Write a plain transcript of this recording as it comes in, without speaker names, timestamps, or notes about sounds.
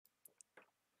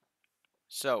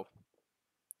So,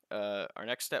 our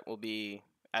next step will be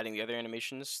adding the other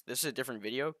animations. This is a different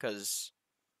video because,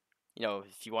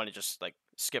 if you want to just like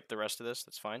skip the rest of this,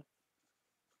 that's fine.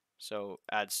 So,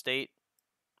 add state.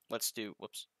 Let's do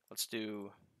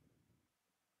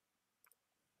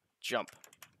jump.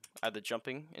 Add the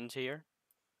jumping into here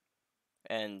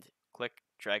and click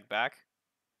drag back,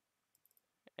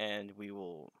 and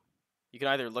you can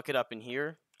either look it up in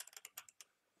here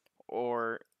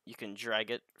or you can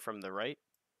drag it from the right.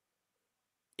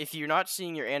 If you're not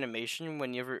seeing your animation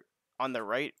whenever on the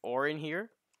right or in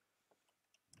here,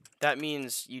 that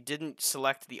means you didn't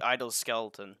select the idle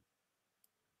skeleton,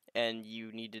 and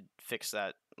you need to fix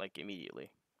that like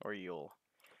immediately, or you'll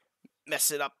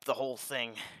mess it up the whole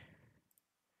thing.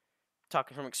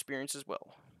 Talking from experience as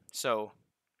well. So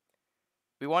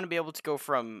we want to be able to go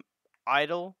from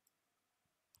idle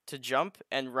to jump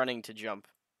and running to jump.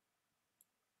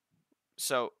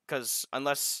 So, because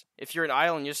if you're an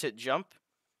idle and you just hit jump,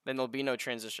 then there'll be no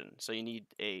transition. So you need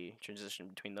a transition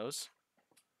between those.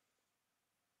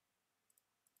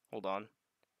 Hold on.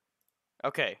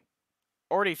 Okay.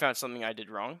 Already found something I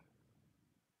did wrong.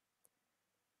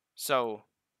 So,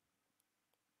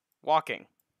 walking.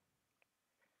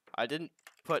 I didn't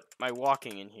put my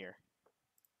walking in here.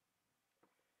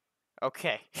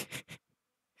 Okay.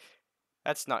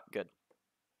 That's not good.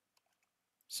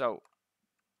 So,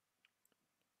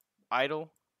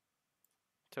 idle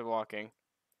to walking.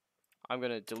 I'm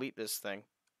going to delete this thing.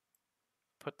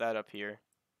 Put that up here.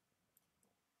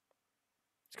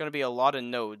 It's going to be a lot of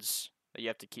nodes that you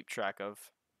have to keep track of.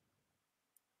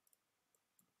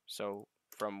 So,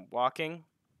 from walking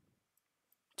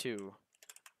to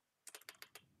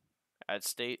add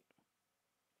state,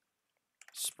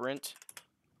 sprint,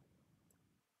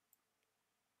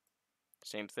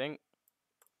 same thing.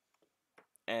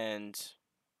 And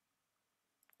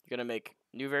you're going to make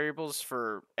new variables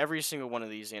for every single one of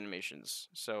these animations.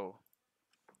 So,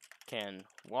 can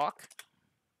walk,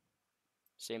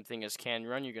 same thing as can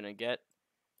run, you're going to get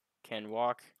can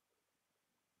walk,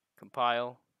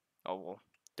 compile. Oh, well,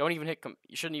 don't even hit,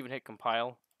 you shouldn't even hit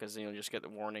compile, because then you'll just get the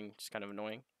warning. It's kind of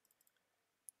annoying.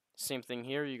 Same thing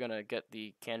here, you're going to get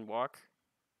the can walk.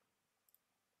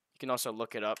 You can also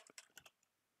look it up.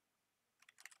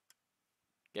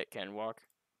 Get can walk.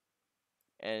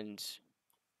 And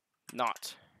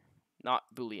not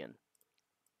Boolean.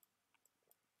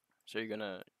 So you're going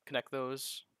to connect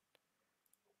those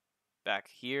back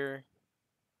here.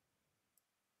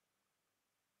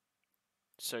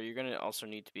 So you're going to also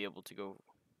need to be able to go...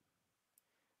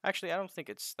 Actually, I don't think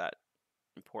it's that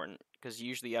important, because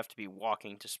usually you have to be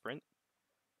walking to sprint.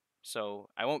 So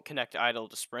I won't connect idle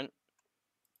to sprint,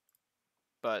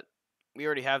 but we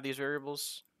already have these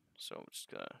variables, so I'm just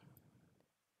gonna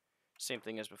same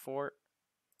thing as before.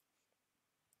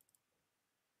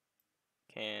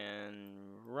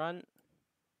 Can run.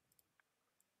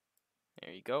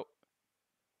 There you go.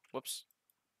 Whoops.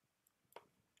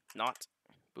 Not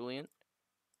Boolean.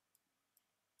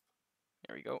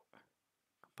 There we go.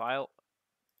 Compile.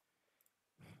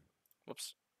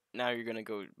 Whoops. Now you're gonna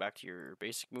go back to your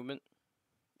basic movement,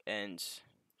 and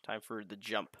time for the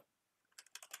jump.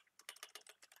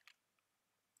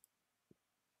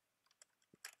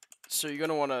 So you're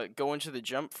gonna want to go into the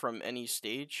jump from any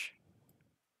stage.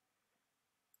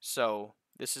 So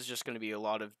this is just going to be a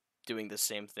lot of doing the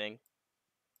same thing.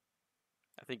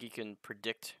 I think you can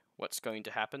predict what's going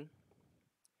to happen.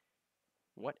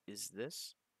 What is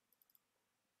this?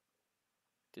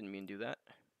 Didn't mean to do that.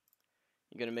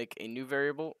 You're going to make a new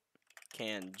variable,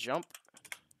 can jump,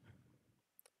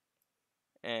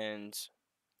 and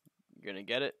you're going to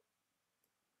get it.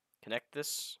 Connect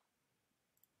this.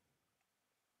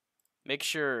 Make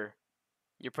sure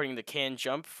you're putting the can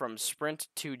jump from sprint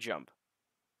to jump.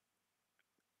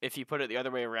 If you put it the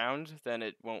other way around, then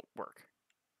it won't work.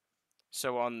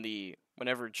 So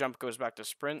whenever jump goes back to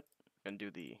sprint, I'm going to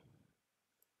do the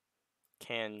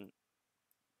can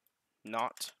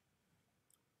not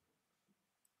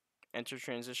enter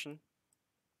transition.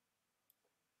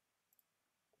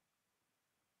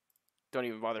 Don't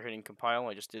even bother hitting compile.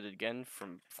 I just did it again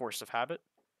from force of habit.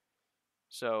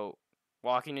 So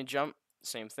walking and jump,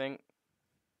 same thing.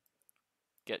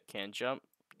 Get can jump,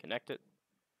 connect it.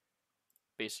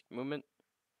 Basic movement.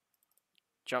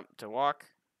 Jump to walk.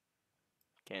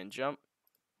 Can jump.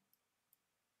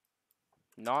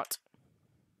 Not.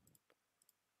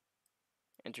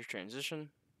 Enter transition.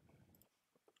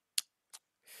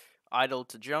 Idle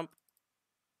to jump.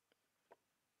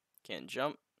 Can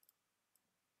jump.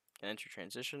 Can enter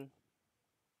transition.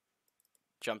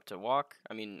 Jump to walk.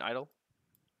 Idle.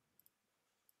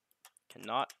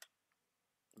 Cannot.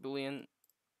 Boolean.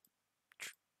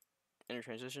 Enter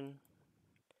transition.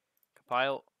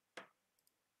 Compile.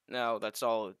 Now that's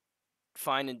all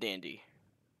fine and dandy.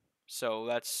 So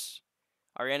that's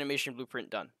our animation blueprint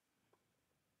done.